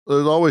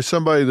There's always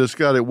somebody that's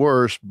got it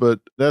worse, but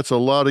that's a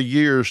lot of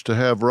years to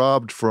have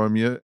robbed from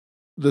you.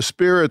 The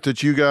spirit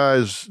that you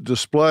guys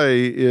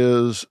display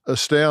is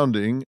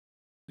astounding.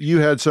 You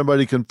had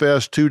somebody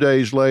confess 2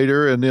 days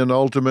later and then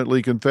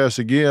ultimately confess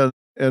again.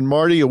 And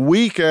Marty, a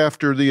week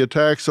after the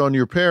attacks on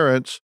your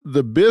parents,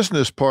 the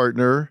business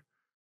partner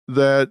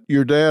that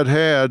your dad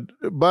had,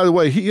 by the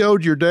way, he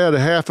owed your dad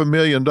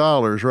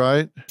 $500,000,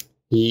 right?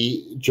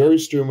 Jerry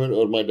Struman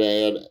owed my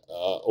dad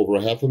over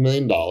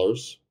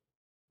 $500,000.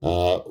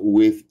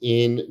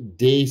 Within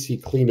days, he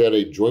cleaned out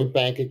a joint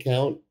bank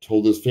account,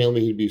 told his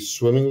family he'd be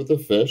swimming with a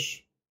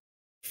fish,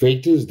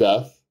 faked his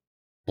death,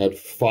 had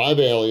 5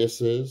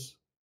 aliases,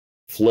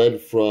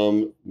 fled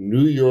from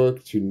New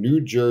York to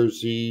New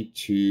Jersey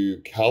to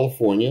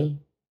California,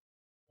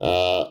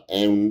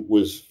 and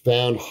was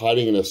found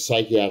hiding in a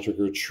psychiatric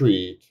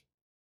retreat,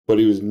 but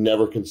he was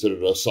never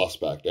considered a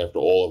suspect after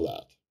all of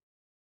that.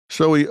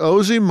 So he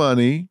owes him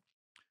money.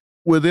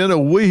 Within a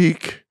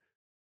week,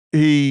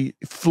 he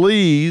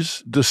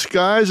flees,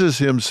 disguises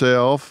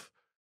himself,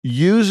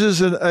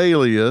 uses an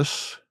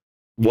alias.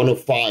 One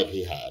of 5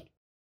 he had.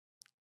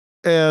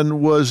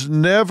 And was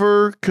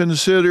never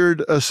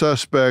considered a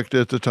suspect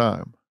at the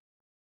time.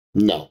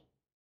 No.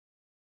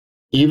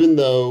 Even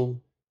though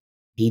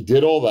he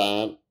did all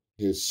that,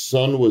 his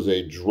son was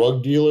a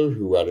drug dealer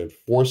who had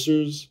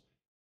enforcers.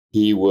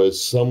 He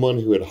was someone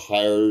who had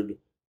hired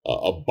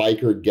a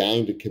biker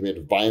gang to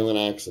commit violent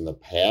acts in the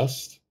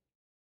past.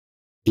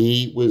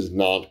 He was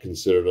not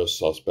considered a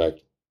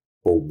suspect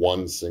for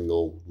one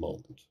single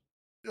moment.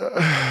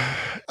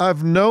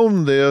 I've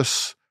known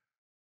this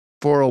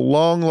for a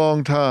long,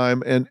 long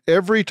time, and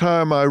every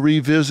time I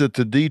revisit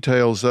the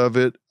details of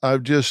it,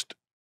 I'm just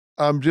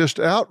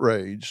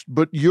outraged.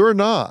 But you're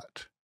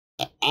not.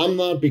 I'm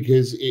not,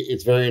 because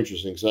it's very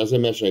interesting. So as I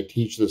mentioned, I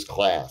teach this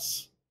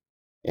class.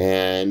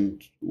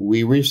 And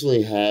we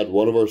recently had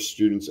one of our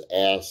students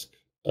ask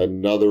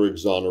another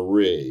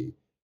exoneree,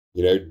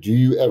 do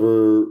you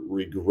ever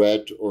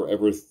regret or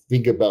ever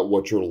think about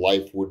what your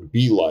life would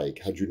be like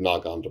had you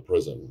not gone to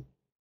prison?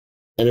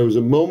 And it was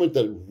a moment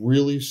that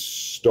really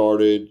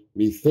started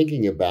me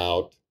thinking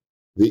about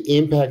the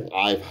impact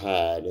I've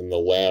had in the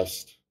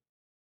last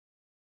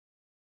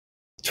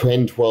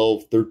 10,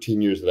 12,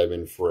 13 years that I've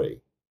been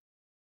free.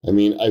 I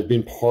mean, I've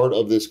been part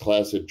of this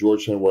class at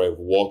Georgetown where I've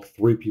walked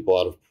 3 people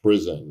out of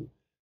prison.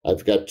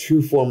 I've got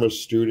 2 former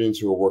students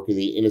who are working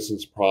the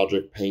Innocence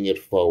Project, paying it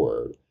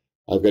forward.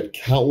 I've got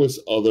countless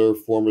other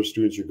former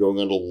students who are going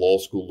on to law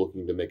school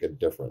looking to make a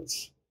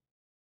difference.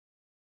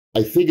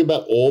 I think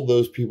about all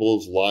those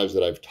people's lives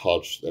that I've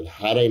touched, that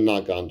had I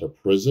not gone to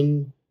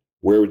prison,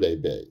 where would they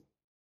be?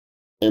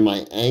 Am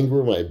I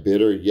angry? Am I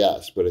bitter?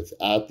 Yes, but it's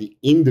at the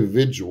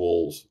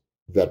individuals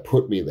that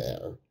put me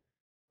there.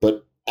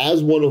 But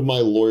as one of my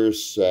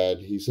lawyers said,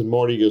 he said,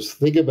 Marty, just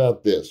think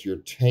about this. You're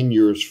 10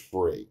 years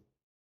free.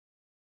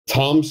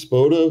 Tom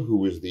Spoda, who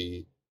was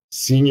the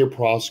senior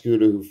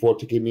prosecutor who fought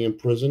to keep me in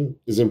prison,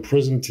 is in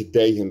prison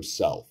today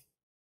himself.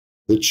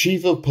 The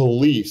chief of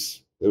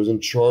police that was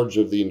in charge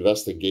of the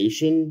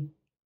investigation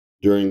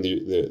during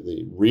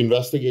the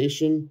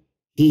reinvestigation,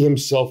 he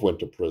himself went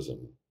to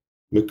prison.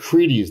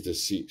 McCready is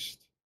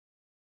deceased.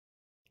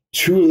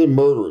 2 of the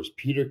murderers,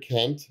 Peter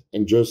Kent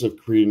and Joseph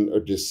Kearon, are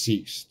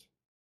deceased.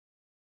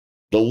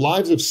 The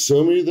lives of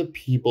so many of the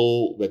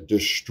people that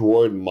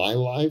destroyed my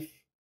life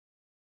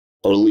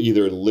are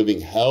either living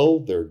hell,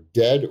 they're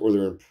dead, or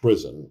they're in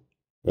prison.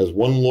 As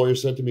one lawyer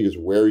said to me, is,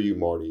 where are you,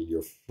 Marty?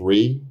 You're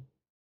free,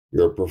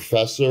 you're a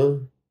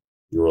professor,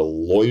 you're a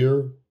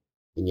lawyer,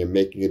 and you're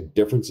making a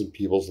difference in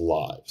people's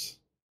lives.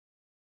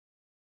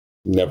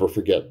 Never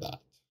forget that.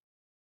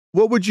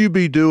 What would you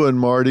be doing,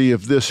 Marty,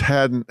 if this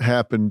hadn't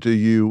happened to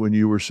you when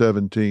you were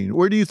 17?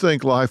 Where do you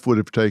think life would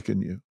have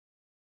taken you?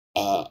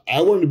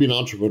 I wanted to be an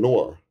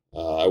entrepreneur.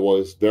 I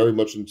was very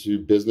much into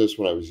business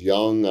when I was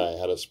young. I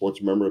had a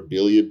sports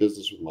memorabilia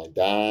business with my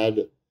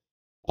dad.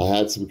 I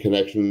had some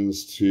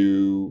connections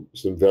to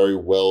some very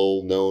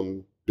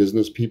well-known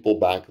business people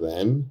back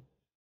then,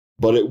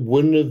 but it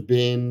wouldn't have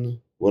been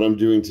what I'm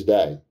doing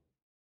today.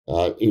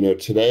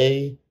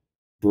 Today,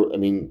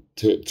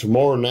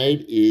 tomorrow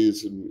night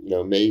is,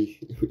 May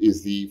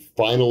is the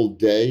final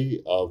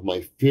day of my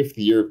 5th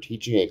year of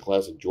teaching a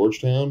class at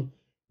Georgetown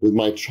with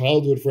my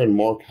childhood friend,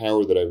 Mark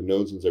Howard, that I've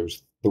known since I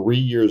was 3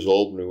 years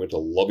old when we went to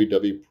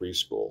lovey-dovey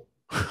preschool.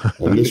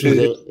 And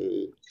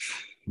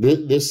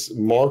this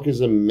Mark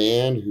is a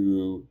man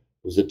who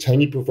was a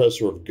tenured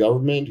professor of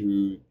government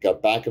who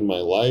got back in my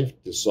life,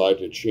 decided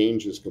to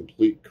change his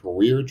complete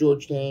career at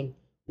Georgetown,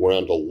 went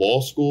on to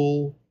law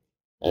school,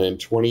 and in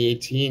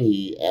 2018,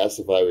 he asked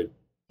if I would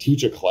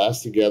teach a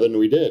class together, and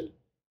we did.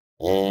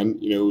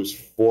 And, it was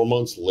 4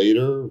 months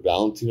later,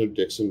 Valentino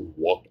Dixon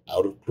walked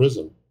out of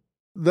prison.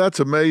 That's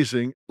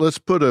amazing. Let's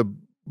put a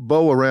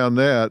bow around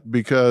that,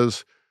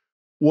 because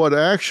what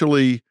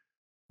actually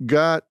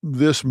got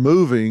this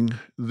moving,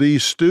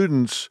 these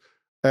students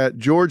at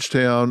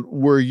Georgetown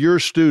were your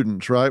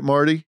students, right,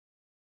 Marty?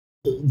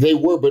 They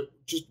were, but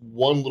just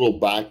one little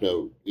back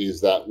note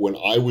is that when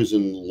I was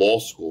in law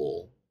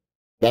school,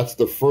 that's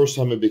the first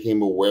time I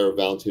became aware of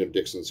Valentino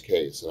Dixon's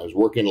case. And I was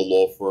working in a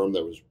law firm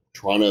that was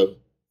trying to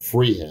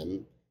free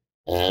him,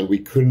 and we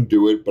couldn't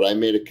do it. But I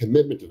made a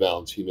commitment to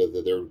Valentino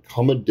that there would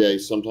come a day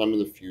sometime in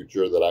the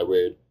future that I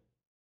would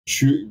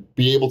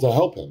be able to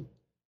help him.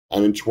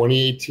 And in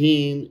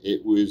 2018,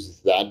 it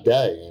was that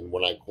day. And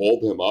when I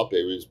called him up,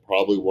 it was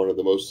probably one of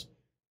the most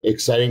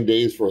exciting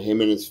days for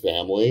him and his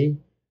family.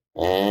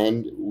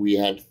 And we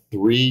had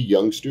 3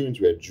 young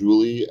students. We had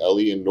Julie,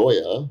 Ellie, and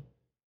Noya,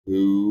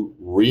 who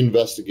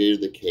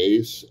reinvestigated the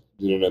case,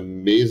 did an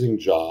amazing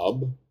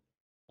job.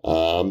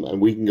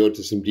 And we can go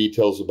into some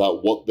details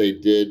about what they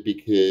did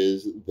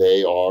because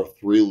they are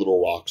 3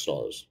 little rock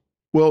stars.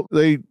 Well,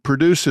 they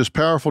produced this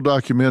powerful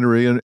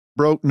documentary and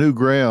broke new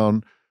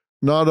ground,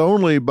 not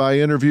only by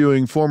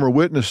interviewing former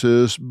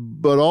witnesses,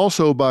 but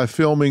also by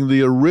filming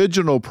the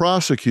original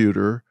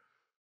prosecutor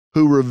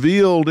who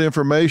revealed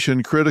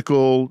information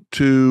critical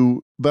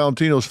to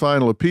Valentino's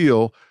final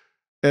appeal.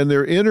 And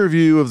their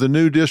interview of the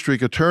new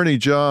district attorney,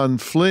 John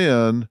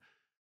Flynn,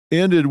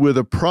 ended with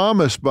a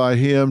promise by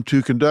him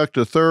to conduct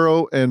a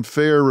thorough and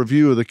fair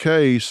review of the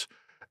case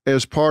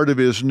as part of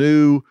his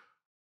new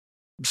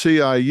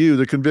CIU,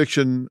 the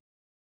Conviction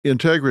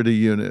Integrity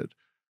Unit.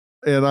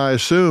 And I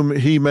assume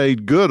he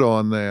made good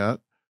on that.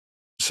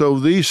 So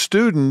these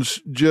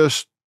students,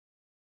 just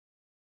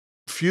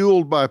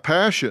fueled by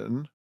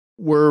passion,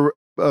 were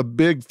a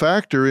big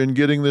factor in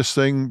getting this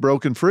thing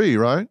broken free,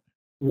 right?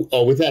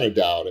 Oh, without a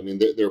doubt. I mean,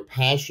 their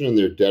passion and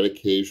their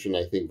dedication,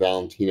 I think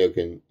Valentino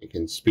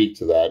can speak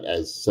to that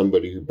as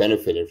somebody who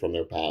benefited from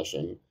their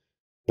passion.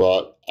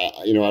 But,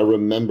 I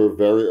remember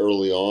very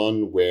early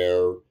on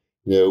where,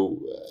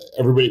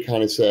 everybody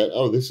kind of said,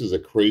 oh, this is a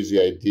crazy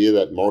idea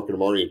that Mark and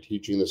Marty are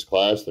teaching this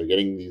class. They're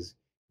getting these,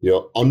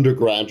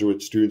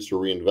 undergraduate students to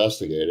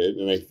reinvestigate it.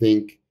 And I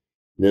think,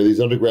 these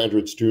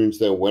undergraduate students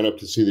that went up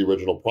to see the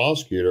original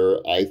prosecutor,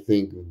 I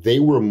think they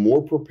were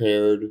more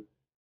prepared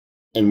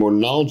and more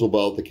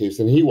knowledgeable about the case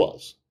than he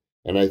was.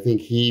 And I think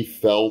he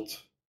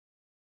felt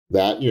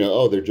that,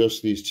 they're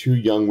just these 2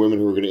 young women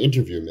who are going to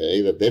interview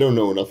me, that they don't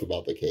know enough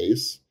about the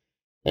case.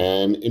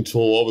 And until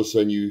all of a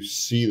sudden you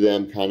see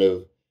them kind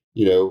of,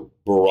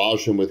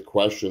 barrage him with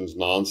questions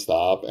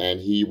nonstop. And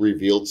he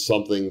revealed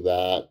something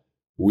that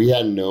we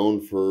hadn't known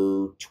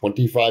for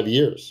 25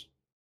 years.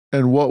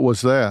 And what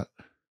was that?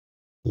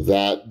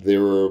 That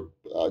there were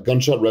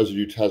gunshot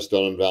residue tests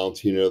done on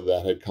Valentino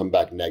that had come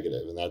back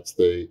negative. And that's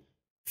the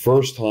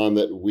first time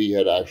that we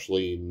had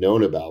actually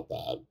known about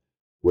that,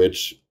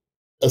 which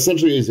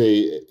essentially is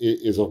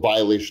a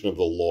violation of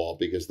the law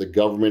because the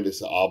government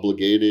is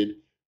obligated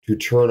to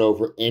turn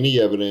over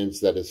any evidence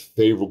that is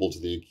favorable to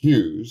the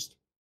accused.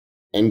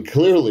 And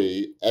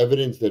clearly,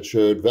 evidence that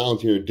showed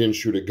Valentino didn't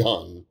shoot a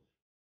gun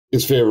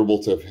is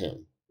favorable to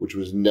him, which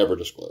was never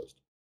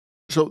disclosed.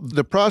 So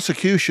the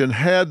prosecution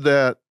had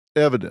that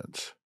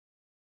evidence.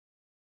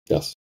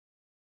 Yes.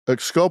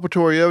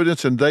 Exculpatory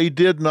evidence, and they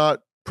did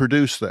not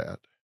produce that.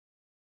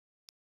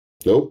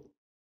 Nope.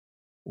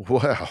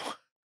 Wow.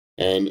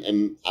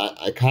 And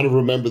I kind of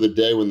remember the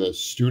day when the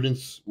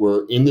students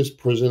were in this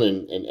prison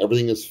and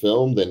everything is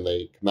filmed, and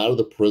they come out of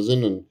the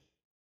prison and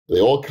they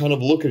all kind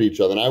of look at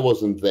each other. And I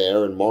wasn't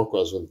there and Mark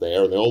wasn't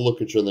there. And they all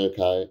look at each other and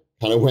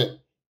kind of went,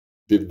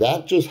 did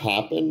that just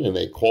happen? And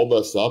they called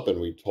us up and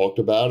we talked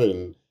about it.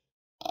 And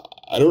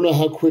I don't know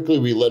how quickly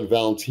we let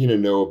Valentino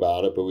know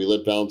about it, but we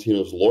let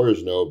Valentino's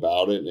lawyers know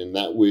about it. And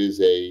that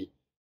was a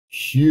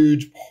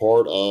huge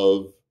part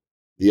of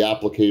the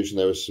application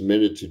that was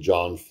submitted to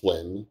John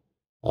Flynn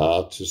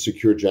to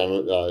secure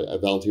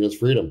Valentino's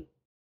freedom.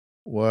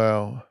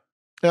 Wow.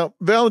 Now,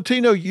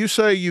 Valentino, you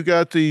say you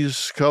got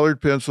these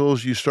colored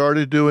pencils, you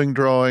started doing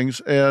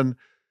drawings, and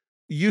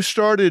you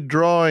started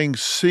drawing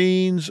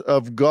scenes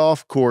of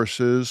golf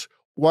courses.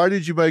 Why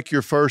did you make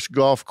your first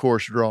golf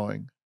course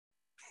drawing?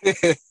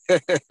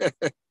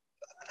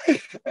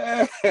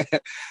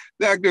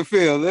 Dr.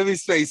 Phil, let me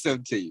say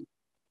something to you.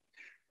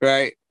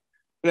 Right?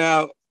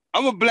 Now,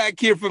 I'm a black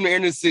kid from the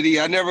inner city.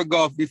 I never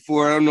golfed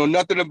before. I don't know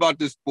nothing about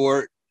the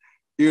sport.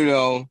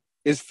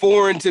 It's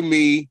foreign to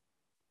me.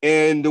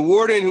 And the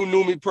warden who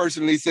knew me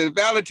personally said,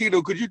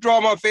 Valentino, could you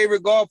draw my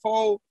favorite golf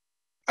hole?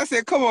 I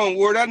said, come on,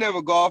 Ward, I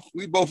never golfed.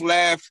 We both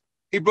laughed.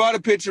 He brought a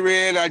picture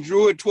in. I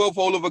drew it, 12th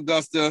hole of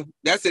Augusta.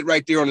 That's it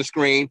right there on the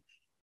screen.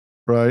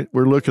 Right.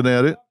 We're looking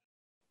at it.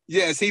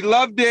 Yes, he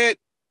loved it.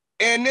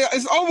 And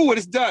it's over with.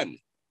 It's done.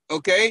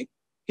 Okay.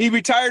 He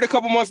retired a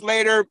couple months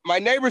later. My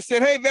neighbor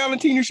said, hey,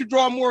 Valentino, you should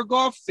draw more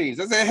golf scenes.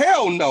 I said,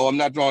 hell no, I'm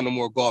not drawing no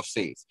more golf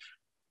scenes.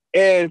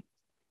 And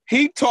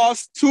he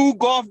tossed 2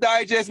 Golf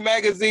Digest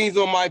magazines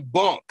on my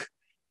bunk.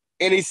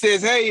 And he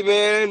says, hey,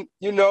 man,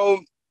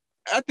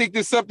 I think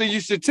there's something you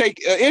should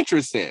take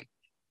interest in.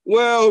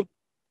 Well,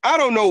 I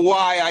don't know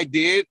why I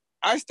did.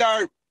 I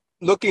started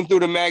looking through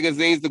the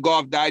magazines, the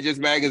Golf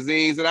Digest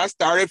magazines, and I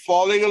started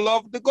falling in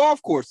love with the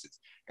golf courses.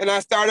 And I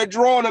started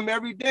drawing them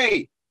every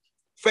day.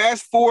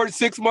 Fast forward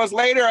 6 months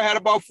later, I had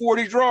about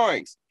 40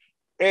 drawings.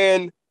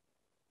 And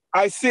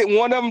I sent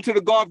one of them to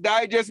the Golf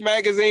Digest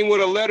magazine with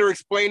a letter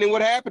explaining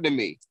what happened to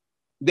me.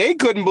 They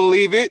couldn't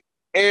believe it.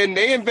 And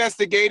they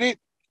investigated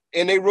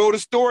and they wrote a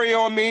story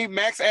on me.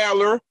 Max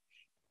Adler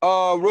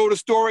wrote a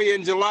story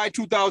in July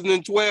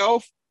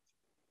 2012.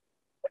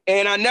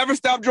 And I never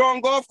stopped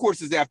drawing golf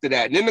courses after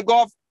that. And then the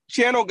Golf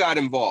Channel got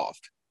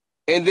involved.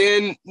 And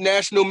then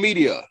national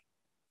media,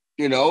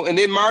 and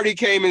then Marty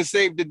came and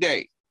saved the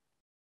day.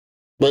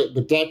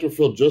 But Dr.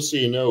 Phil, just so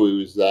you know, it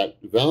was that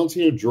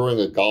Valentino drawing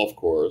a golf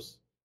course,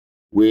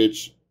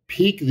 which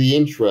piqued the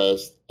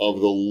interest of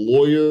the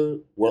lawyer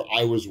where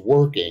I was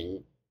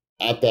working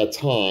at that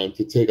time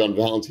to take on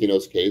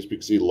Valentino's case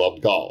because he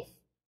loved golf.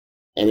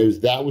 And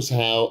that was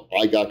how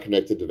I got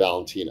connected to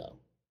Valentino.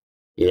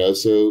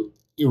 So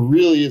it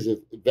really is, if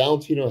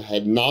Valentino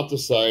had not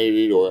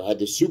decided or had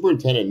the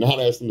superintendent not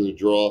asked him to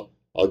draw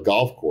a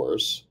golf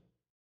course,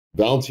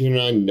 Valentino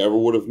and I never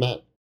would have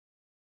met.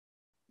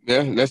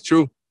 Yeah, that's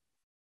true.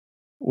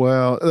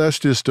 Wow, that's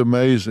just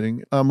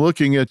amazing. I'm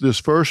looking at this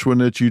first one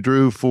that you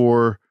drew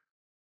for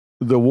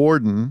the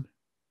warden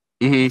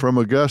from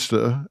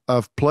Augusta.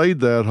 I've played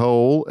that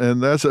hole,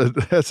 and that's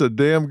a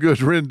damn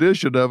good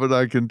rendition of it,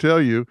 I can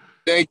tell you.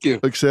 Thank you.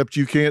 Except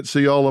you can't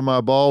see all of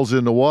my balls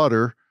in the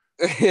water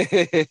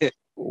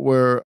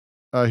where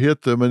I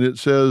hit them. And it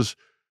says,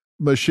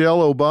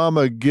 Michelle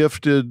Obama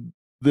gifted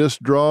this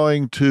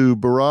drawing to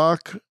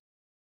Barack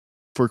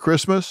for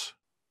Christmas.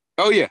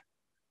 Oh, yeah.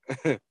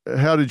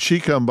 How did she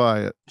come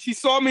by it? She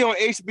saw me on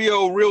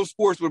HBO Real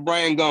Sports with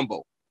Brian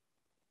Gumbo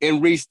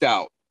and reached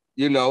out,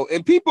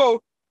 and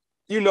people,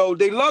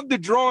 they love the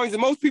drawings,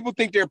 and most people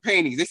think they're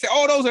paintings. They say,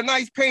 oh, those are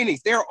nice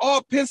paintings. They're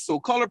all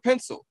color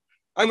pencil.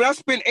 I mean, I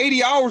spent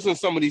 80 hours on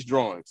some of these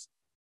drawings.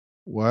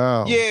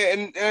 Wow.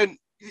 Yeah, and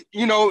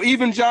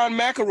even John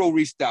McEnroe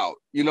reached out,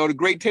 the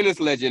great tennis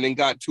legend, and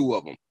got 2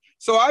 of them.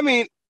 So, I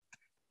mean,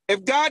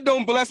 if God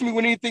don't bless me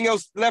with anything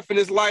else left in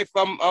his life,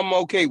 I'm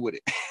okay with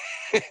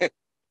it.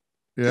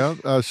 Yeah,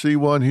 I see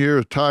one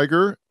here,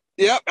 Tiger.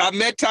 Yep, I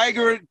met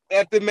Tiger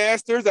at the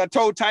Masters. I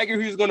told Tiger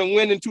he was going to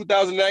win in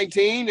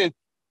 2019,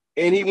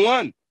 and he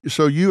won.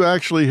 So you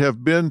actually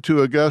have been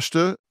to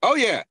Augusta? Oh,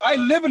 yeah. I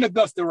live in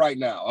Augusta right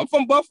now. I'm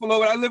from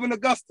Buffalo, and I live in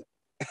Augusta.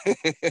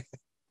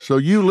 So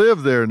you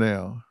live there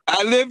now?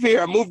 I live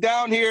here. I moved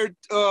down here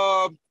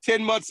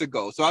 10 months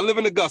ago, so I live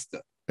in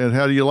Augusta. And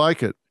how do you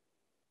like it?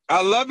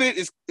 I love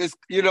it.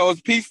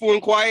 It's peaceful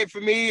and quiet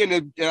for me,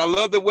 and I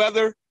love the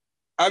weather.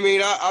 I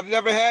mean, I've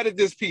never had it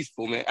this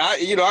peaceful, man.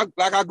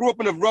 I grew up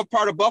in a rough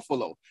part of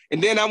Buffalo,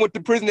 and then I went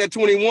to prison at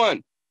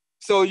 21.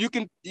 So you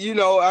can,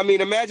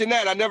 imagine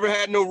that. I never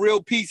had no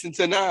real peace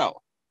until now.